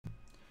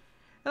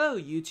Hello,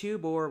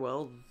 YouTube, or,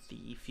 well,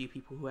 the few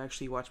people who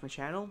actually watch my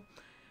channel.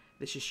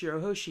 This is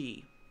Shiro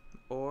Hoshi,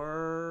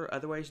 or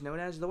otherwise known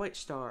as the White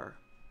Star,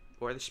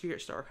 or the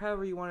Spirit Star,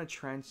 however you want to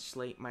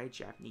translate my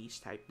Japanese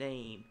type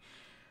name.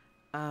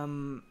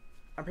 I'm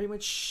pretty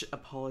much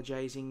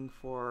apologizing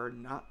for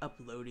not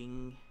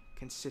uploading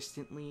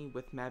consistently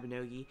with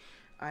Mabinogi.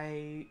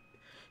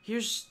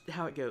 Here's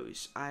how it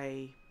goes.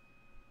 I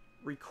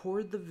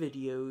record the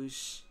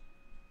videos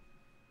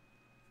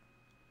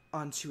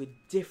onto a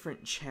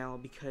different channel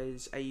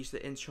because I use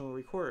the internal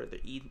recorder,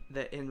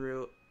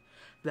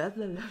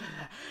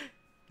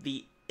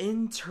 the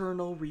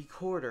internal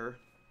recorder.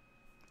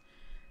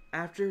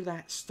 After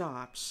that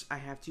stops, I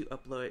have to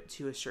upload it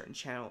to a certain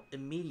channel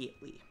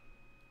immediately.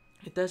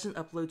 It doesn't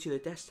upload to the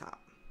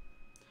desktop,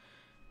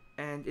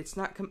 and it's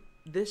not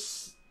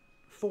this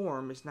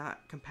form is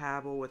not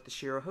compatible with the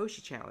Shiro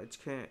Hoshi channel.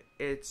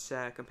 It's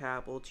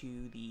compatible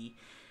to the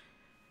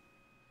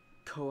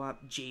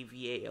Co-op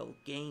JVAL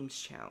Games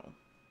channel.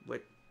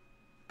 But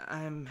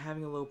I'm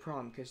having a little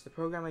problem because the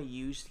program I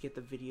use to get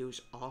the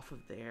videos off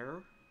of there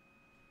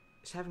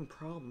is having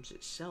problems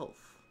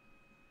itself.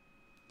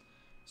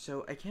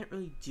 So I can't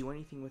really do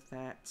anything with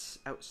that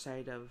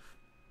outside of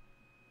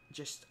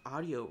just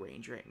audio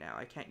range right now.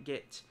 I can't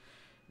get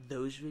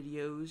those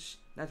videos.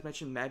 Not to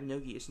mention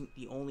Mabinogi isn't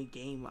the only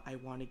game I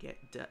want to get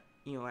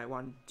I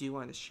want to do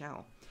on this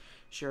channel.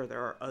 Sure, there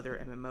are other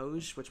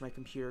MMOs which my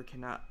computer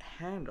cannot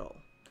handle,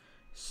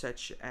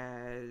 such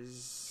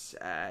as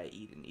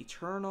Eden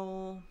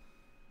Eternal,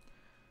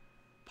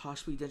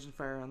 possibly Dungeon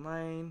Fire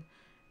Online.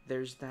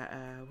 There's that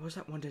what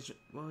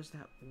was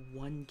that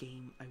one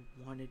game I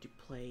wanted to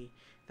play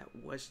that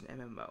was an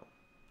MMO?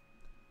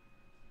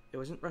 It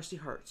wasn't Rusty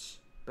Hearts,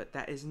 but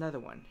that is another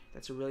one.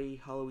 That's a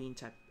really Halloween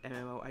type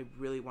MMO I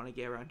really want to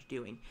get around to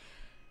doing.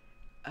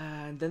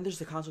 And then there's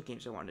the console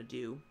games I want to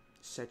do,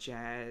 such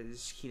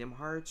as Kingdom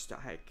Hearts,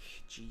 Heck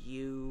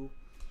GU,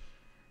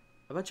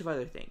 a bunch of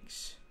other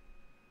things.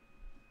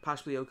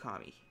 Possibly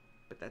Okami,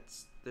 but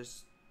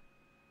there's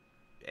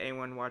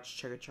anyone watch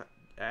Chugga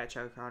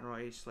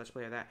Conroy's Let's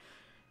Play of that.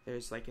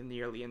 There's like a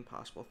nearly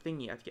impossible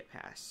thing you have to get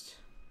past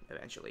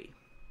eventually.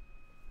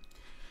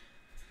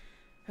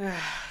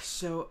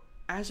 So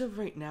as of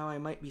right now, I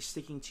might be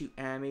sticking to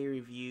anime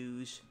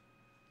reviews,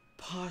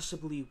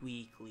 possibly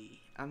weekly.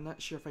 I'm not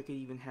sure if I could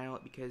even handle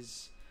it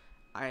because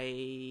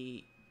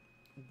I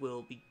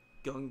will be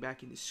going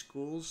back into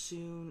school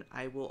soon.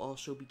 I will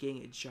also be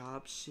getting a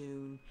job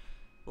soon.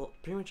 Well,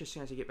 pretty much as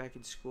soon as I get back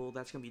in school,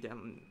 that's going to be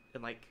done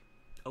in like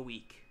a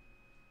week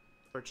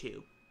or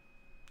two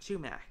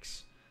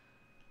max.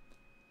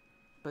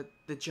 But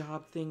the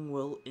job thing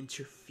will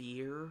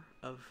interfere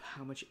of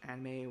how much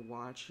anime I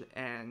watch,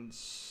 and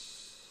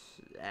it's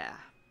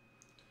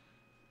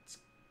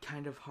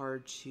kind of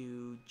hard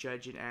to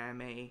judge an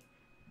anime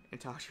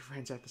and talk to your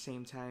friends at the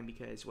same time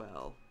because,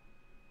 well,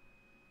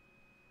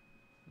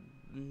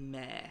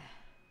 meh.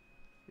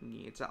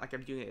 It's not like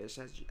I'm doing it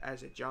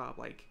as a job,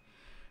 like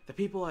the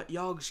people at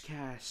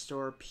Yogscast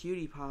or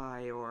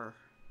PewDiePie or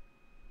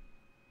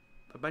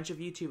a bunch of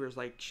YouTubers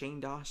like Shane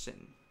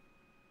Dawson.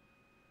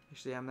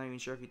 Actually, I'm not even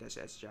sure if he does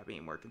that as a job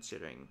anymore,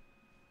 considering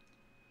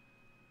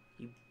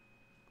he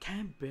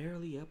kind of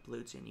barely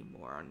uploads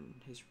anymore on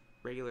his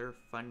regular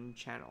fun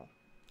channel.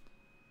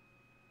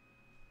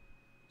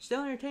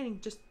 Still entertaining,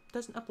 just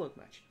doesn't upload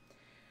much.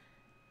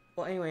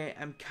 Well, anyway,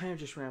 I'm kind of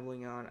just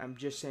rambling on. I'm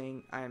just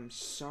saying I'm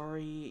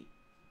sorry.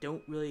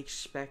 Don't really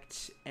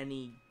expect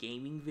any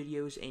gaming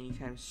videos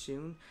anytime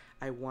soon.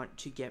 I want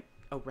to get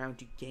around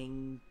to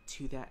getting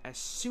to that as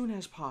soon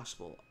as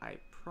possible. I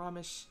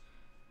promise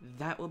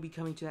that will be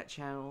coming to that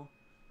channel,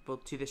 well,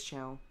 to this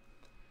channel.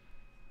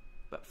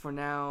 But for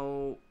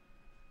now,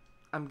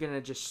 I'm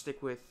gonna just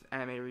stick with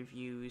anime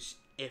reviews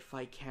if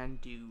I can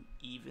do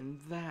even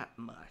that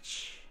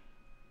much.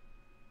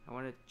 I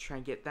want to try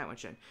and get that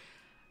much in.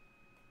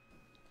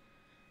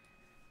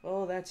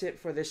 Well, that's it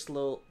for this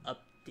little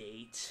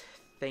update.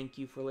 Thank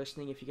you for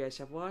listening if you guys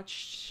have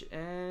watched,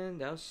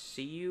 and I'll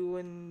see you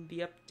in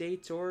the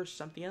updates or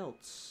something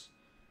else.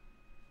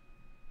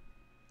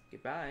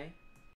 Goodbye.